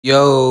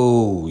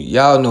Yo,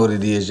 y'all know what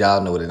it is.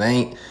 Y'all know what it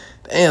ain't.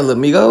 Damn,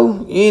 little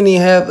Migo, you ain't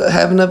even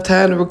have enough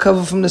time to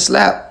recover from the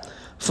slap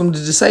from the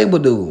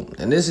disabled dude.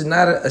 And this is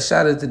not a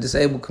shot at the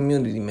disabled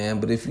community, man.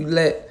 But if you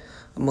let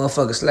a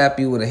motherfucker slap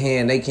you with a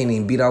hand they can't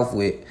even beat off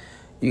with,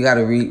 you gotta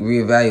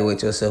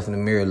reevaluate yourself in the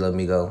mirror, little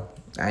Migo.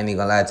 I ain't even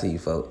gonna lie to you,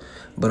 folks.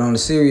 But on a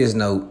serious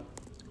note,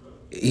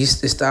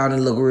 it's starting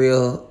to look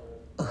real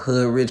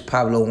hood rich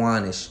Pablo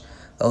Juanish.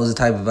 Those are the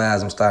type of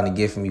vibes I'm starting to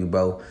get from you,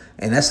 bro.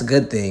 And that's a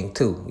good thing,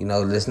 too. You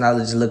know, let's not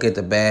just look at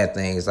the bad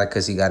things, like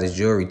because he got his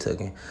jewelry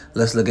taken.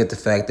 Let's look at the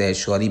fact that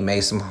Shorty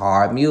made some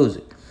hard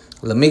music.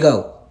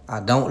 Lamigo, I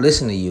don't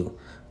listen to you.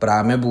 But I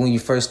remember when you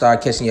first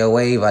started catching your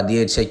wave, I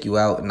did check you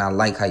out, and I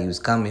like how you was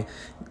coming.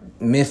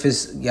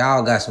 Memphis,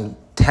 y'all got some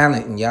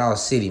talent in y'all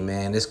city,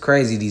 man. It's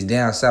crazy. These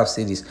down south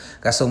cities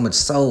got so much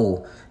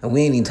soul. And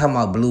we ain't even talking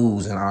about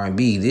blues and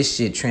R&B. This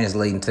shit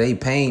translating to they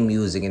pain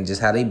music and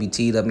just how they be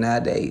teed up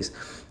nowadays.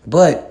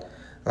 But,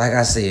 like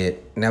I said,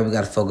 now we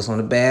got to focus on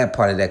the bad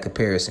part of that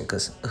comparison.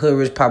 Because Hood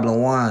Rich Pablo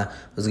Juan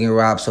was getting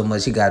robbed so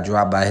much he got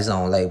dropped by his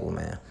own label,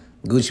 man.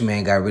 Gucci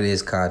Mane got rid of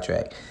his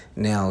contract.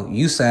 Now,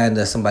 you signed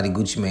to somebody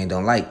Gucci Mane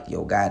don't like,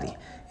 Yo Gotti.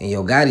 And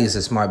Yo Gotti is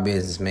a smart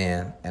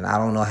businessman. And I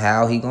don't know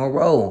how he going to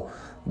roll.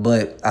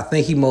 But I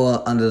think he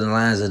more under the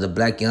lines of the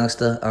Black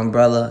Youngster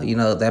umbrella. You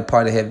know, that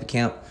part of Heavy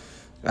Camp.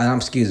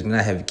 Excuse me,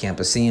 not Heavy Camp,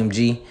 but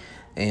CMG.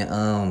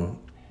 And,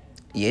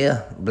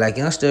 yeah, Black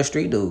Youngster, a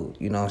street dude.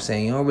 You know what I'm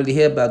saying? You don't really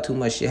hear about too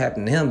much shit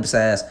happening to him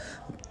besides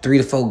 3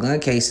 to 4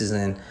 gun cases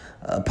and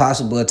a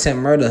possible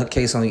attempt murder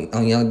case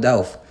on Young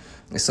Dolph.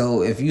 And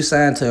so if you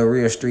sign to a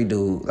real street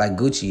dude like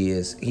Gucci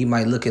is, he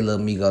might look at Lil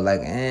Migo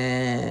like,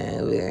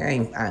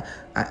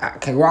 I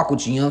can't rock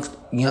with you,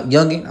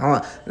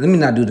 youngin. Let me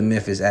not do the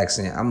Memphis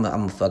accent. I'm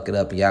going to fuck it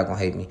up and y'all going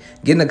to hate me.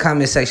 Get in the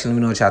comment section. Let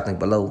me know what y'all think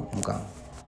below. I'm gone.